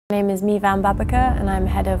My name is مێڤان بابەکر and I'm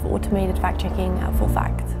head of automated fact-checking at Full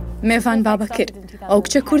Fact. مێڤان بابەکر ئەو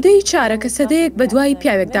کچە کوردەی چارەکە سەدەیەک بە دوایی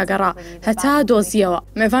پیاوێکدا گەڕا هەتا دۆزیەوە.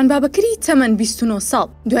 مێڤان بابەکری تەمەن 29 ساڵ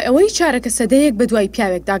دوای ئەوەی چارەکە سەدەیەک بە دوای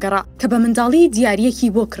پیاوێکدا گەڕا کە بە منداڵی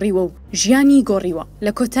دیاریەکی بۆ کڕیوە و ژیانی گۆڕیوە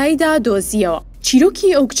لە کۆتاییدا دۆزیەوە.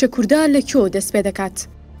 چیرۆکی ئەو کچە کوردە لەکوێ دەست پێ دەکات؟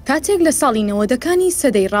 کاتێک لە ساڵی 90ەکانی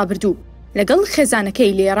سەدەی ڕابردوو لەگەڵ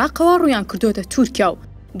خێزانەکەی لە عێراقەوە ڕویان کردۆتە تورکیا و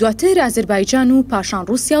دواتر ئازەربایجان و پاشان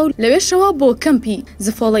رووسیا و لەوێشەوە بۆ کەمپی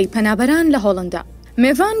زفۆڵەی پەنابەران لە هۆڵندا.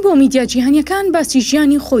 مێڤان بۆ میدیا جیهانیەکان باسی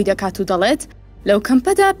ژیانی خۆی دەکات و دەڵێت لەو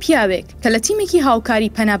کەمپەدا پیاوێک کە لە تیمێکی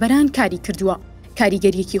هاوکاری پەنابەران کاری کردووە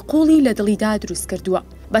کاریگەریەکی قوڵی لە دڵیدا دروست کردووە.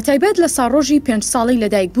 بەتایبەت لە ساڕۆژی 5 ساڵی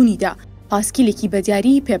لەدایکبوونیدا پاسکیلێکی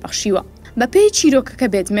بەدیاری پێبەخشیوە. بەپێی چیرۆکەکە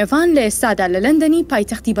بێت مێڤان لە ئێستادا لە لەندەنی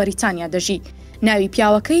پایتەختی بەریتانیا دەژی. ناوی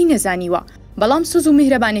پیاوەکەی نەزانیوە بەڵام سوز و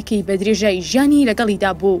میهرەبانەکەی بە درێژایی ژیانی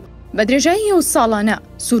لەگەڵیدا بوو. بە درێژایی ئەو ساڵانە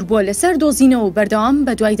سوور بووە لەسەر دۆزینەوە و بەردەوام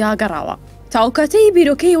بە دوایدا گەڕاوە تا ئەوکاتەی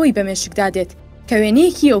بیرۆکەی ئەوەی بەمێشکدا دێت کە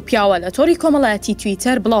وێنەیەکی ئەو پیاوە لە تۆڕی کۆمەڵایەتی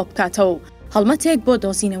تویتەر بڵاو بکاتەوە و هەڵمەتێک بۆ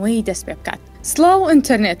دۆزینەوەی دەست پێ بکات. سڵاو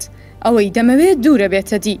ئینتەرنێت، ئەوەی دەمەوێت دوورە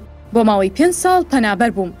بێتە دی. بۆ ماوەی 5 ساڵ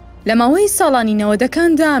پەنابەر بووم. لە ماوەی ساڵانی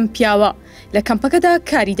 90ەکاندا ئەم پیاوە لە کەمپەکەدا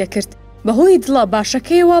کاری دەکرد. بەهۆی دڵە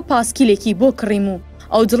باشەکەیەوە پاسکیلێکی بۆ کڕیم و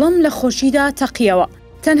ئەو دڵم لە خۆشیدا تەقیەوە.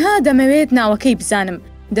 تەنها دەمەوێت ناوەکەی بزانم.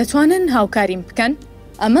 دەتوانن هاوکاریم بکەن؟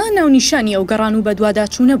 ئەمە ناونیشانی ئەو گەڕان و بەدوادا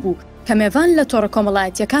چوونە بوو کە مێڤان لە تۆڕە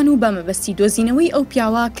کۆمەڵایەتیەکان و بە مەبەستی دۆزینەوەی ئەو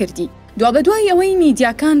پیاوە کردی. دوابەدوای ئەوەی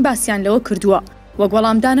میدیاکان باسییان لەوە کردووە وەک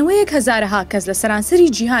وەڵامدانەوەیەک هەزارەها کەس لە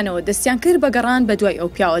سەرانسەری جیهانەوە دەستیان کرد بە گەڕان بە دوای ئەو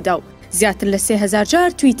پیاوەدا و زیاتر لە 3000 جار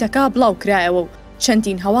تویتەکە بڵاو کرایەوە و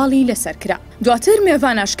چەندین هەواڵی لەسەر کرا. دواتر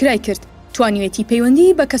مێڤان ئاشکرای کرد توانیوێتی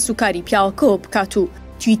پەیوەندی بە کەسوکاری پیاوەکەوە بکات و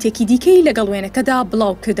تویتێکی دیکەی لەگەڵ وێنەکەدا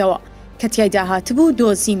بڵاو کردەوە کە تیایدا هاتبوو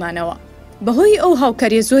دۆزیمانەوە. بەهۆی ئەو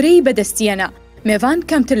هاوکاریە زۆرەی بەدەستیەنە مێڤان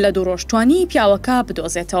کەمتر لە دووڕۆژتوانی پیاوەکە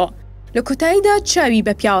بدۆزێتەوە. لە کۆتاییدا چاوی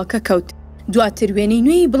بە پیاوەکە کەوت. دواتر وێنەی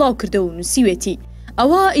نوێی بڵاو کردە و نووسیوێتی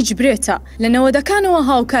ئەوە ئیجبرێتە لە 90ەکانەوە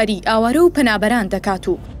هاوکاری ئاوارە و پەنابەران دەکات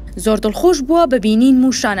و زۆر دڵخۆش بووە بە بینین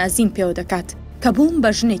و شانازیم پێوە دەکات کە بووم بە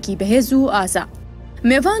ژنێکی بەهێز و ئازا.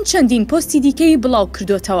 مێڤان چەندین پۆستی دیکەی بڵاو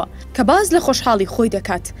کردوتەوە کە باز لە خۆشحاڵی خۆی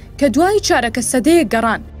دەکات کە دوای چارەکە سەدەیەک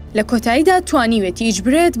گەڕان لە کۆتاییدا توانیوێتی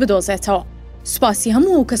ئیجبرێت بدۆزێتەوە. سوپاسی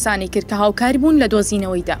هەموو کەسانی کرد کە هاوکاری بوون لە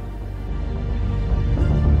دۆزینەوەیدا.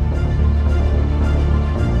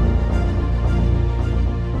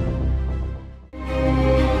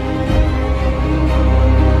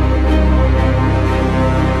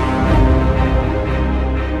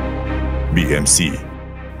 BMC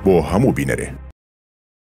بۆ هەموو بینەرێ.